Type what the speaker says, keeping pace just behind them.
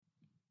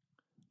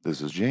This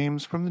is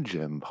James from the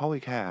Jim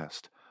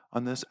Polycast.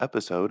 On this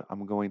episode,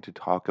 I'm going to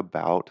talk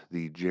about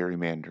the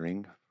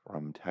gerrymandering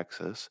from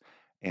Texas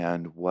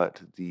and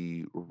what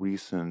the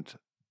recent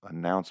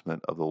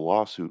announcement of the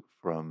lawsuit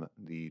from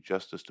the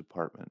Justice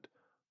Department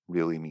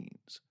really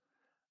means.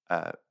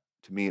 Uh,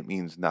 to me, it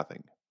means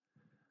nothing.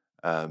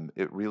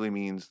 It really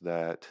means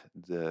that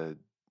the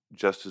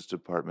Justice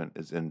Department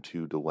is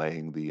into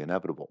delaying the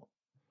inevitable.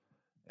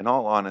 In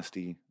all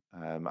honesty,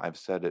 I've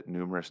said it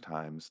numerous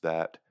times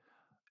that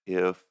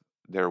if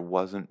there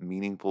wasn't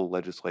meaningful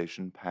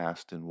legislation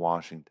passed in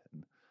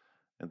Washington,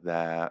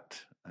 that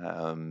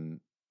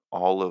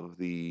all of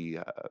the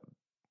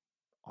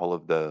all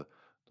of the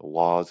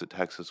laws that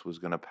Texas was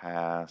going to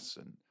pass,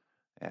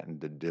 and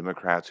the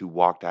Democrats who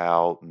walked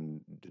out and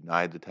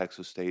denied the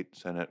Texas State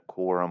Senate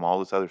quorum, all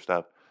this other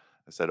stuff,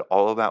 I said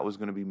all of that was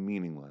going to be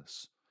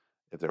meaningless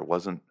if there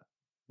wasn't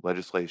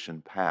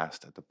legislation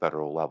passed at the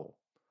federal level.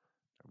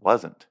 There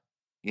wasn't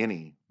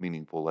any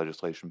meaningful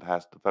legislation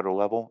passed at the federal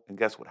level, and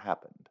guess what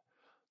happened?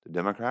 The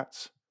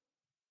Democrats,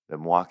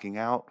 them walking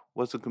out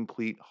was a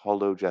complete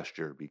hollow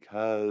gesture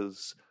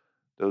because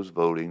those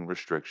voting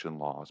restriction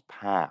laws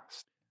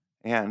passed.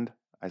 And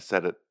I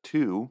said it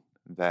too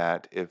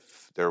that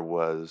if there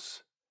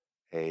was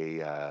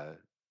a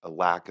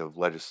lack of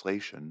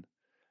legislation,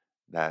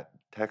 that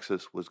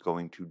Texas was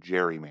going to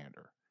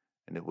gerrymander,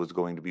 and it was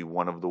going to be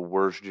one of the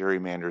worst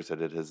gerrymanders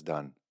that it has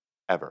done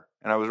ever.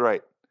 And I was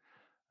right.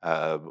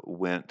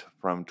 Went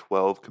from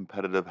 12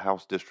 competitive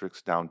House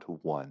districts down to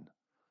one.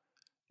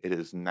 It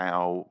is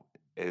now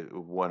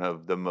one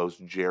of the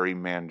most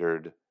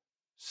gerrymandered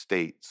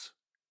states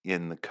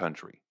in the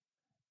country.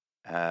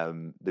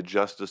 The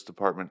Justice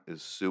Department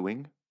is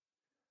suing,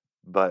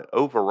 but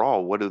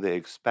overall, what do they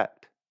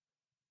expect?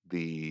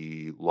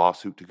 The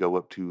lawsuit to go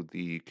up to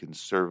the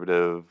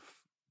conservative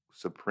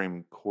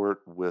Supreme Court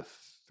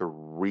with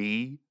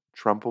 3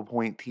 Trump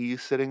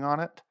appointees sitting on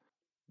it?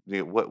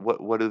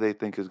 What do they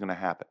think is going to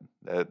happen?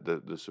 That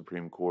the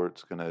Supreme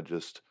Court's going to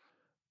just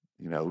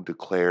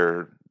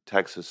declare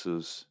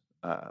Texas's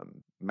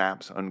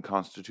maps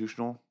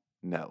unconstitutional?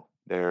 No,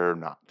 they're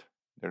not.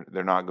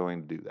 They're not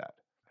going to do that.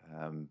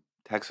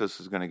 Texas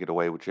is going to get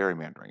away with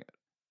gerrymandering it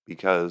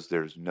because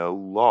there's no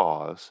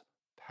laws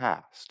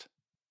passed.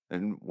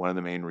 And one of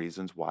the main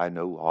reasons why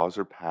no laws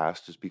are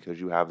passed is because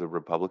you have the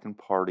Republican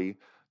Party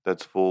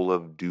that's full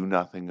of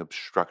do-nothing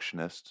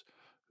obstructionists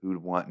who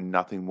want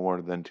nothing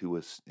more than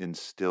to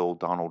instill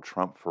Donald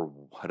Trump for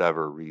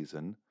whatever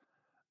reason.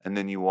 And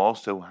then you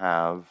also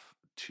have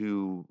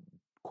 2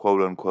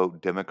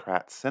 quote-unquote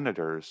Democrat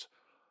senators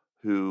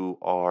who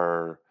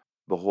are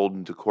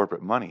beholden to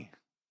corporate money,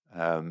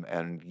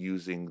 and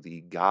using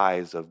the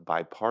guise of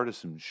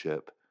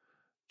bipartisanship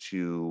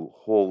to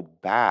hold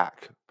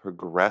back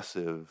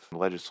progressive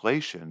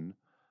legislation,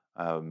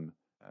 um,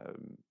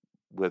 um,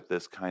 with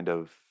this kind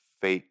of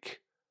fake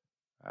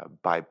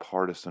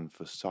bipartisan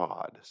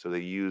facade. So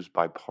they use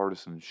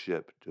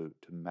bipartisanship to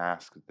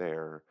mask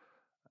their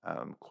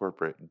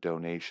corporate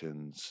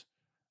donations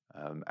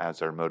as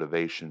their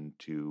motivation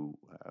to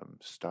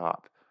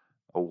stop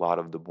a lot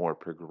of the more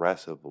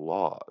progressive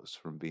laws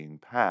from being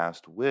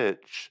passed,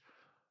 which,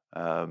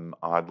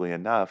 oddly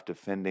enough,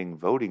 defending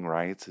voting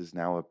rights is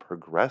now a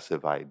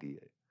progressive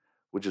idea,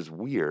 which is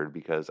weird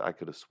because I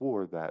could have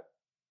swore that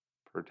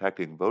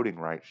protecting voting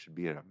rights should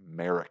be an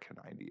American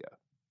idea.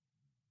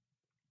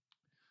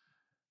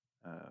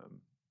 Um,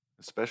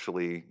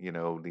 Especially,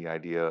 the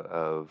idea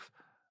of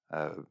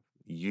uh,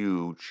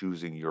 you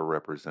choosing your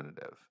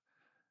representative,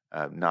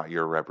 not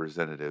your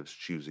representatives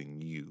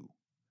choosing you.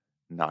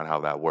 Not how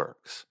that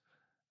works.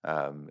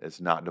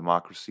 It's not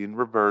democracy in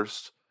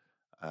reverse.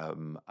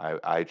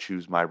 I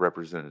choose my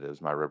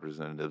representatives. My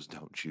representatives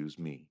don't choose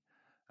me.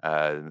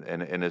 And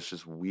it's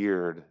just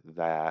weird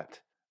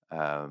that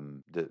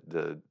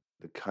the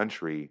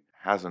country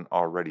hasn't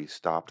already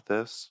stopped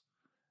this.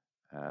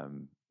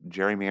 Um,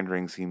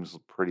 Gerrymandering seems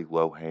pretty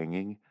low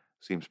hanging.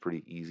 Seems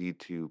pretty easy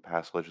to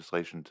pass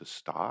legislation to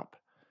stop.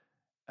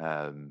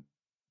 Um,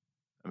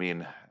 I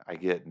mean, I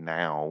get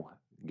now,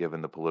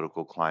 given the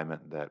political climate,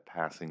 that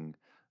passing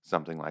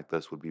something like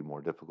this would be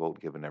more difficult,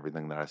 given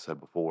everything that I said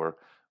before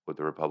with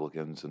the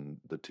Republicans and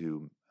the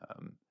 2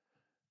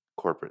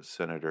 corporate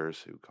senators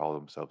who call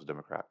themselves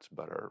Democrats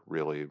but are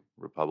really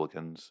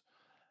Republicans.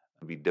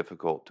 It'd be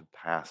difficult to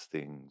pass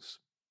things,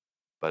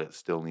 but it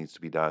still needs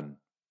to be done.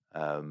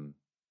 Um,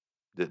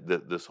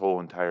 this whole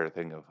entire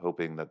thing of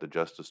hoping that the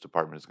Justice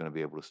Department is going to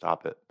be able to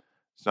stop it,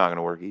 it's not going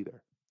to work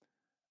either.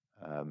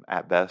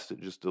 At best, it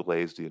just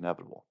delays the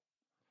inevitable.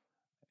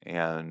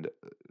 And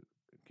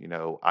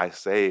I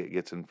say it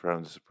gets in front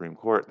of the Supreme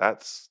Court.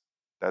 That's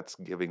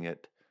giving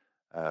it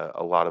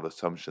a lot of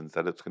assumptions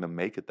that it's going to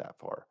make it that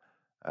far.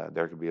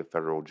 There could be a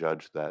federal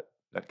judge that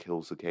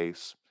kills the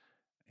case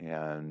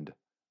and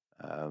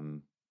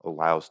um,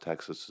 allows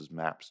Texas's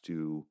maps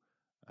to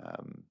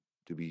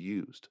be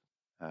used.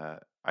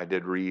 I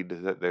did read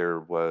that there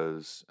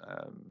was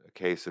a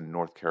case in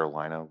North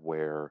Carolina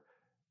where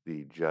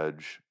the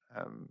judge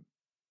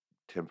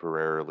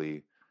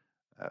temporarily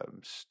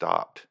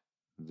stopped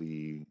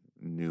the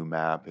new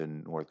map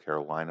in North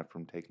Carolina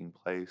from taking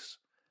place.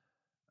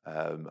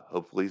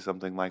 Hopefully,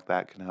 something like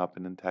that can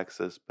happen in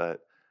Texas,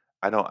 but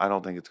I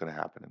don't think it's going to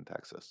happen in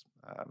Texas.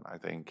 I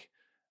think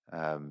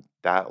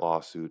that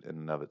lawsuit in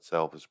and of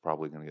itself is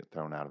probably going to get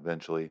thrown out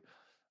eventually.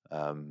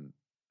 Um,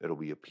 it'll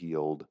be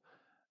appealed,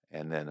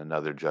 and then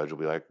another judge will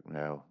be like,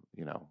 no,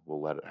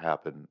 we'll let it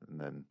happen, and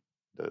then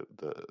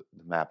the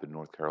map in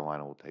North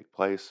Carolina will take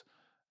place,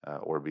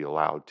 or be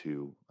allowed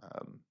to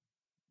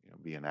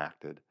be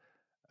enacted.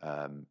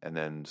 And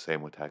then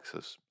same with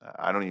Texas.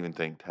 I don't even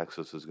think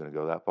Texas is going to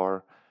go that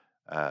far,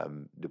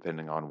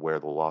 depending on where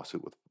the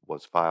lawsuit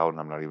was filed. And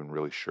I'm not even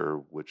really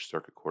sure which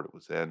circuit court it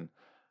was in.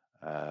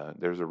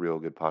 There's a real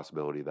good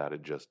possibility that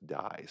it just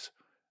dies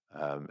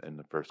in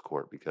the first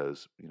court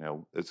because,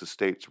 it's a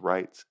states'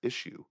 rights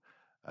issue.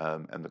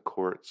 And the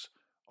courts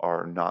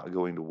are not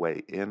going to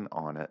weigh in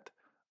on it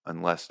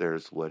unless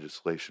there's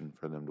legislation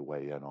for them to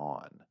weigh in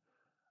on.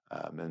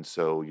 And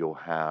so you'll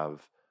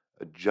have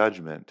a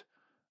judgment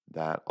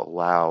that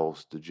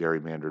allows the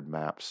gerrymandered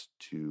maps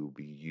to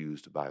be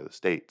used by the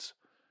states.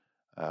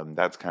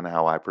 That's kind of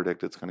how I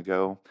predict it's going to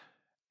go.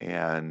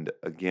 And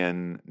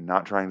again,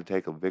 not trying to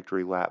take a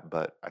victory lap,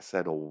 but I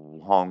said a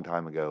long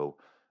time ago,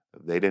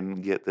 if they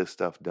didn't get this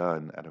stuff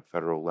done at a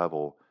federal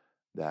level,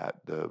 that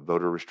the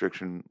voter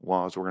restriction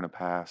laws were going to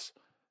pass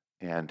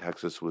and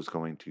Texas was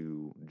going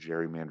to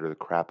gerrymander the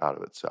crap out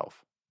of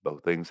itself.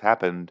 Both things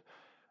happened,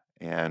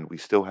 and we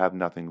still have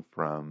nothing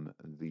from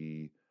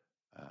the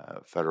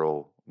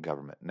federal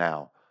government.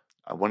 Now,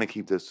 I want to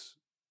keep this,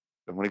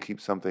 I want to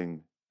keep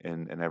something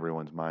in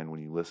everyone's mind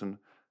when you listen.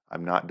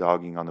 I'm not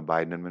dogging on the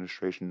Biden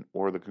administration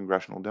or the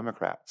congressional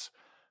Democrats.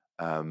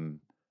 Um,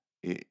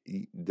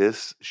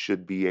 this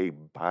should be a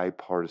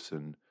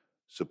bipartisan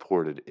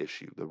supported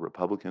issue. The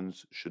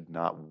Republicans should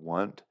not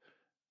want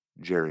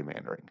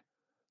gerrymandering.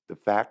 The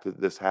fact that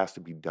this has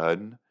to be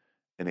done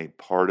in a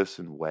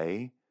partisan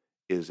way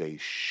is a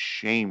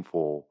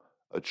shameful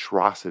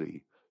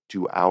atrocity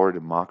to our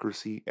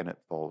democracy, and it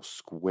falls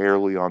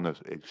squarely on the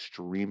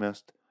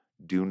extremist,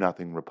 do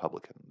nothing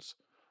Republicans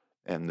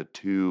and the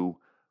two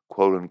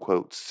quote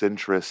unquote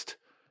centrist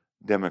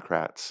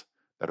Democrats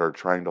that are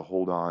trying to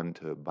hold on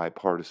to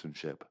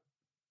bipartisanship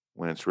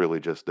when it's really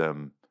just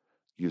them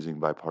using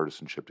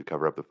bipartisanship to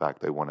cover up the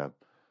fact they want to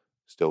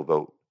still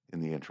vote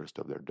in the interest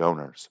of their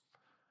donors.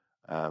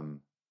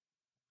 Um,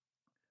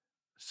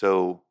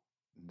 so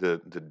the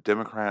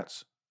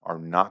Democrats are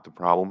not the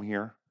problem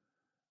here.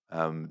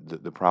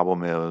 The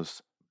problem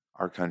is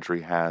our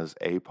country has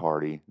a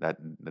party that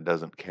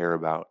doesn't care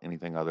about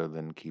anything other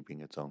than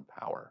keeping its own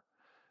power.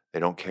 They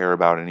don't care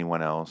about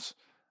anyone else.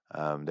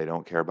 They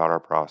don't care about our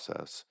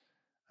process.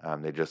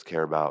 They just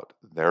care about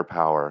their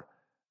power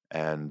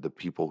and the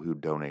people who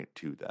donate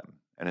to them.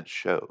 And it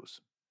shows.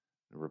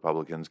 The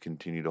Republicans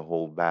continue to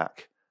hold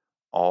back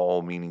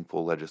all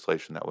meaningful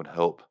legislation that would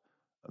help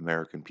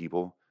American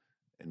people,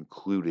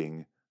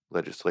 including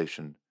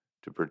legislation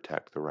to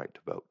protect the right to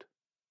vote.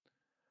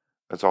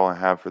 That's all I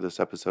have for this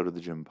episode of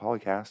the Jim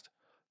Polycast.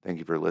 Thank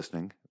you for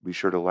listening. Be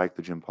sure to like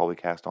the Jim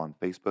Polycast on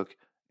Facebook,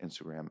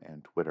 Instagram,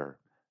 and Twitter.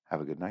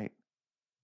 Have a good night.